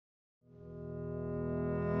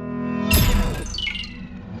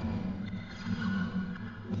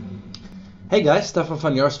Hey guys, Stefan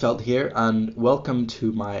van Jaarsveld here, and welcome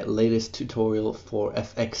to my latest tutorial for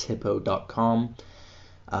FXHIPPO.com.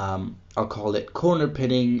 I'll call it Corner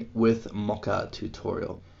Pinning with Mocha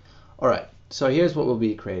tutorial. Alright, so here's what we'll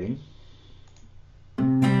be creating.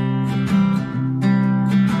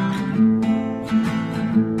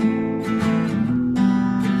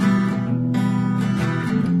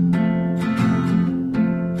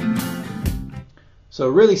 So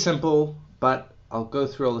really simple, but I'll go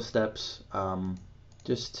through all the steps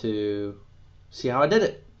just to see how I did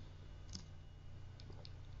it.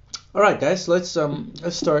 Alright guys, let's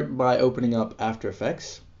start by opening up After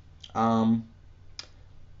Effects. CS4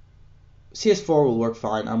 will work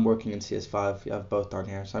fine. I'm working in CS5. You have both on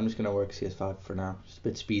here, so I'm just going to work CS5 for now, just a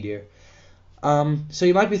bit speedier. So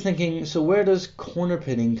you might be thinking, so where does corner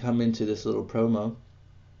pinning come into this little promo?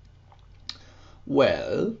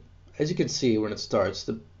 Well, as you can see when it starts,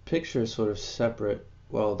 the picture is sort of separate.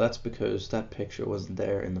 Well, that's because that picture wasn't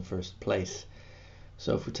there in the first place.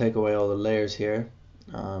 So if we take away all the layers here,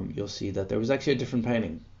 you'll see that there was actually a different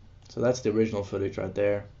painting. So that's the original footage right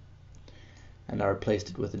there, and I replaced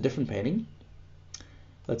it with a different painting.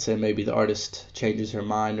 Let's say maybe the artist changes her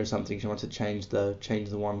mind or something, she wants to change the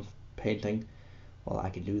one painting. Well, I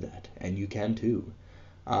can do that, and you can too,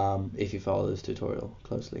 if you follow this tutorial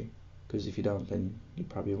closely, because if you don't, then you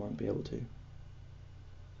probably won't be able to.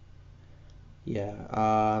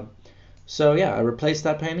 Yeah, so yeah, I replaced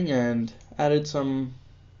that painting and added some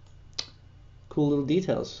cool little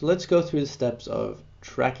details. So let's go through the steps of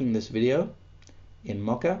tracking this video in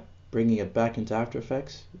Mocha, bringing it back into After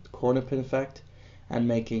Effects, the corner pin effect, and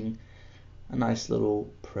making a nice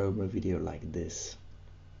little promo video like this.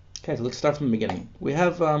 Okay, so let's start from the beginning. We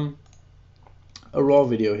have a raw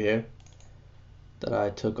video here that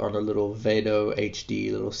I took on a little Vado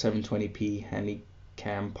HD, little 720p handy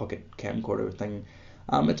cam pocket camcorder thing.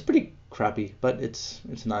 It's pretty crappy, but it's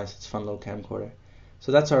nice. It's a fun little camcorder.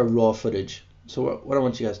 So that's our raw footage. So what I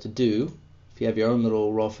want you guys to do, if you have your own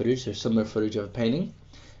little raw footage or similar footage of a painting,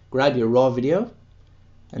 grab your raw video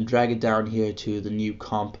and drag it down here to the new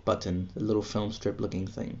comp button, the little film strip looking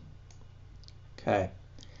thing. Okay.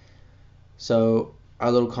 So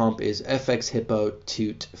our little comp is FXHIPPO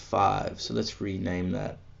Toot 5. So let's rename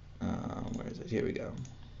that. Where is it? Here we go.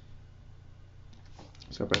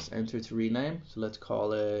 So I press enter to rename. So let's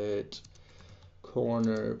call it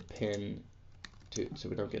Corner Pin Toot so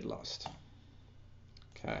we don't get lost.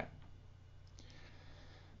 Okay.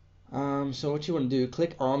 So what you want to do,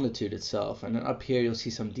 click on the toot itself, and then up here you'll see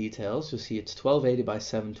some details. You'll see it's 1280 by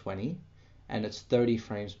 720, and it's 30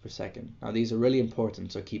 frames per second. Now these are really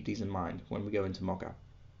important, so keep these in mind when we go into Mocha.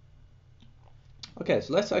 Okay,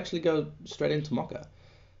 so let's actually go straight into Mocha.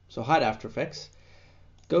 So hide After Effects.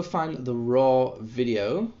 Go find the raw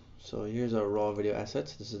video. So here's our raw video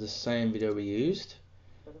assets. This is the same video we used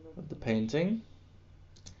of the painting.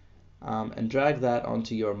 And drag that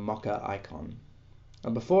onto your Mocha icon.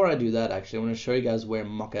 Now before I do that, actually I want to show you guys where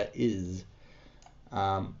Mocha is.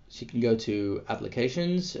 So you can go to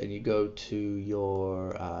Applications and you go to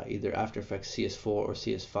your either After Effects CS4 or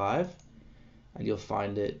CS5, and you'll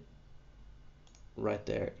find it right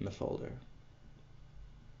there in the folder.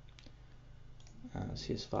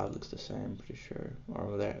 CS5 looks the same, pretty sure, or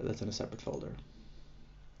over there, that's in a separate folder.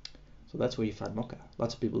 So that's where you find Mocha.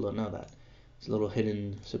 Lots of people don't know that. It's a little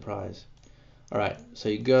hidden surprise. Alright, so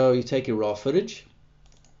you take your raw footage,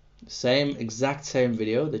 exact same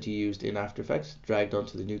video that you used in After Effects, dragged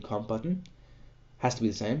onto the new comp button. Has to be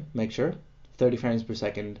the same, make sure. 30 frames per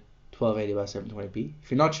second, 1280 by 720p.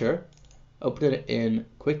 If you're not sure, open it in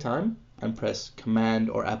QuickTime and press Command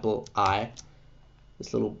or Apple I.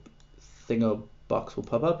 This little thingo box will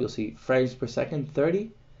pop up. You'll see frames per second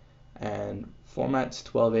 30 and format's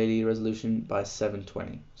 1280 resolution by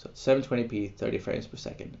 720. So it's 720p, 30 frames per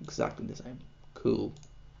second, exactly the same. Cool.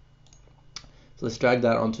 So let's drag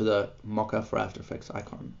that onto the Mocha for After Effects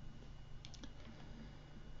icon.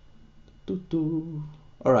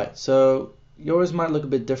 Alright, so yours might look a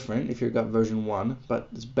bit different if you've got version 1,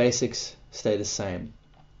 but the basics stay the same.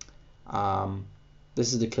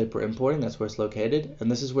 This is the clip we're importing, that's where it's located, and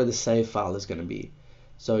this is where the save file is going to be.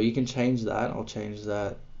 So you can change that. I'll change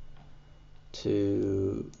that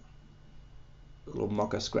to a little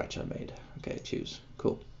Mocha scratch I made. Okay, choose.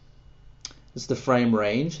 Cool. This is the frame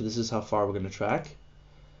range. This is how far we're going to track.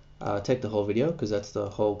 Take the whole video because that's the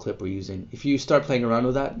whole clip we're using. If you start playing around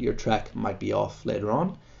with that, your track might be off later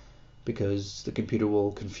on because the computer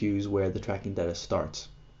will confuse where the tracking data starts.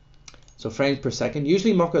 So frames per second.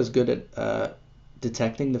 Usually Mocha is good at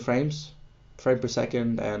detecting the frame per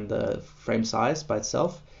second and the frame size by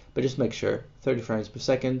itself, but just make sure 30 frames per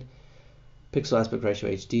second, pixel aspect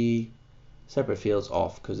ratio HD, separate fields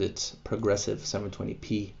off because it's progressive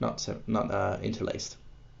 720p, not interlaced.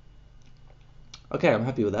 Okay, I'm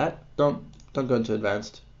happy with that. Don't go into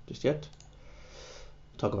advanced just yet.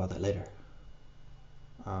 Talk about that later.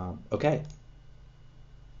 Okay.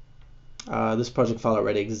 This project file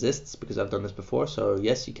already exists because I've done this before, so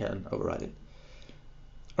yes, you can override it.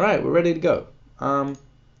 Alright, we're ready to go.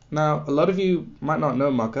 Now, a lot of you might not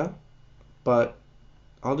know Mocha, but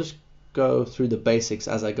I'll just go through the basics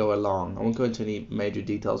as I go along. I won't go into any major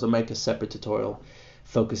details. I'll make a separate tutorial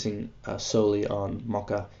focusing solely on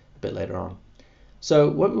Mocha a bit later on. So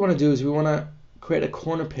what we want to do is we want to create a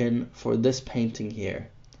corner pin for this painting here.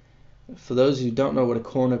 For those who don't know what a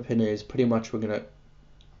corner pin is, pretty much we're going to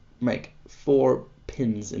make 4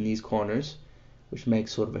 pins in these corners, which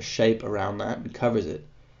makes sort of a shape around that and covers it.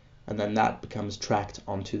 And then that becomes tracked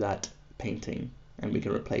onto that painting. And we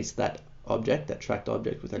can replace that object, that tracked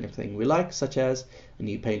object, with anything we like, such as a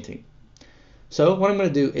new painting. So what I'm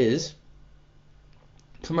going to do is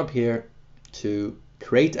come up here to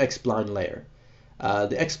create X-spline layer.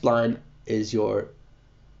 The X-spline is your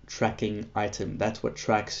tracking item. That's what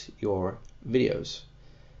tracks your videos.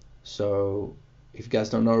 So if you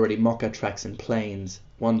guys don't know already, Mocha tracks in planes.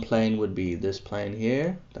 One plane would be this plane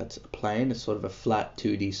here. That's a plane. It's sort of a flat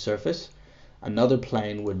 2D surface. Another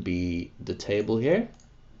plane would be the table here.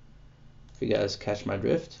 If you guys catch my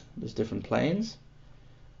drift, there's different planes.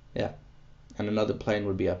 Yeah. And another plane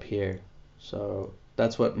would be up here. So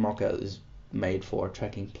that's what Mocha is made for,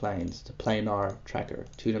 tracking planes. It's a planar tracker,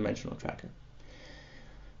 2-dimensional tracker.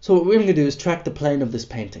 So what we're going to do is track the plane of this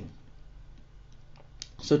painting.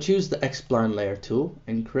 So choose the X-spline layer tool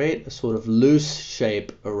and create a sort of loose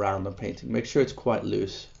shape around the painting. Make sure it's quite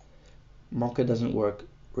loose. Mocha doesn't work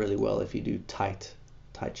really well if you do tight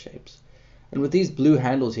shapes. And with these blue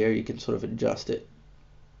handles here, you can sort of adjust it.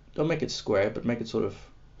 Don't make it square, but make it sort of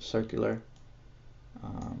circular,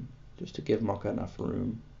 just to give Mocha enough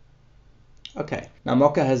room. Okay, now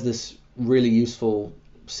Mocha has this really useful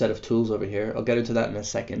set of tools over here. I'll get into that in a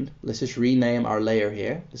second. Let's just rename our layer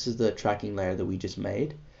here. This is the tracking layer that we just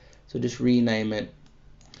made. So just rename it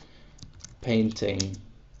painting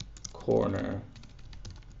corner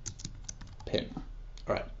pin.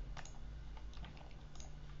 All right.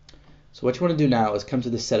 So what you want to do now is come to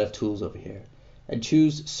this set of tools over here and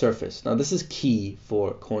choose surface. Now this is key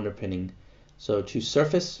for corner pinning. So choose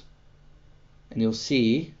surface, and you'll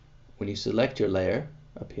see when you select your layer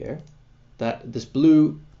up here that this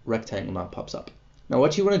blue rectangle now pops up. Now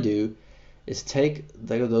what you want to do is take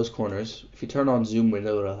those corners. If you turn on zoom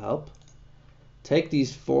window, it'll help. Take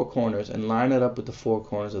these 4 corners and line it up with the 4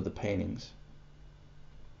 corners of the paintings.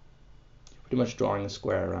 Pretty much drawing a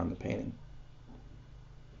square around the painting.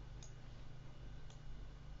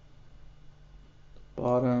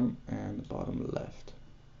 Bottom and the bottom left.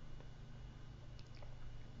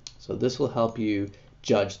 So this will help you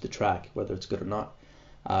judge the track, whether it's good or not.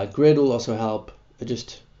 Grid will also help. It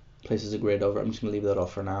just places a grid over. I'm just going to leave that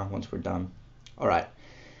off for now once we're done. Alright,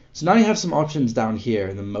 so now you have some options down here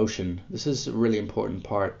in the motion. This is a really important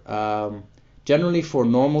part. Generally for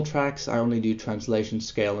normal tracks, I only do translation,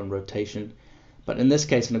 scale, and rotation. But in this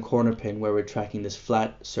case, in a corner pin where we're tracking this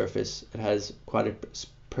flat surface, it has quite a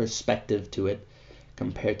perspective to it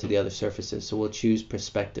compared to the other surfaces. So we'll choose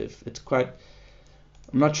perspective. It's quite,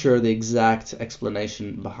 I'm not sure the exact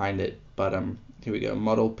explanation behind it, but here we go,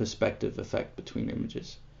 model perspective effect between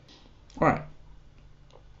images. Alright,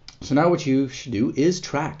 so now what you should do is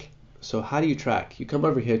track. So how do you track? You come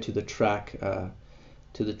over here to the track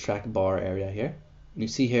bar area here. And you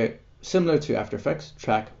see here, similar to After Effects,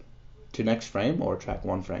 track to next frame or track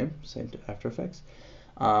 1 frame, same to After Effects,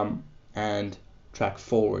 and track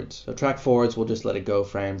forwards. So track forwards, we'll just let it go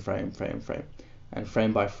frame, frame, frame, frame, and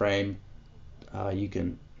frame by frame, you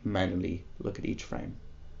can manually look at each frame.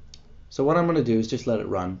 So what I'm going to do is just let it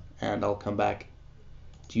run, and I'll come back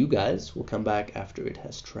to you guys. We'll come back after it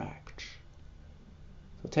has tracked.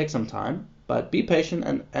 So take some time, but be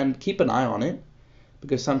patient and keep an eye on it,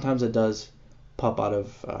 because sometimes it does pop out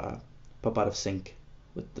of sync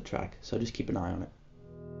with the track. So just keep an eye on it.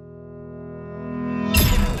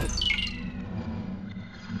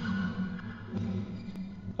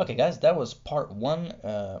 Okay guys, that was part 1.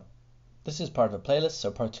 This is part of a playlist,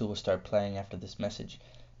 so part 2 will start playing after this message.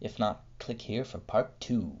 If not, click here for part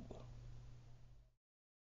 2.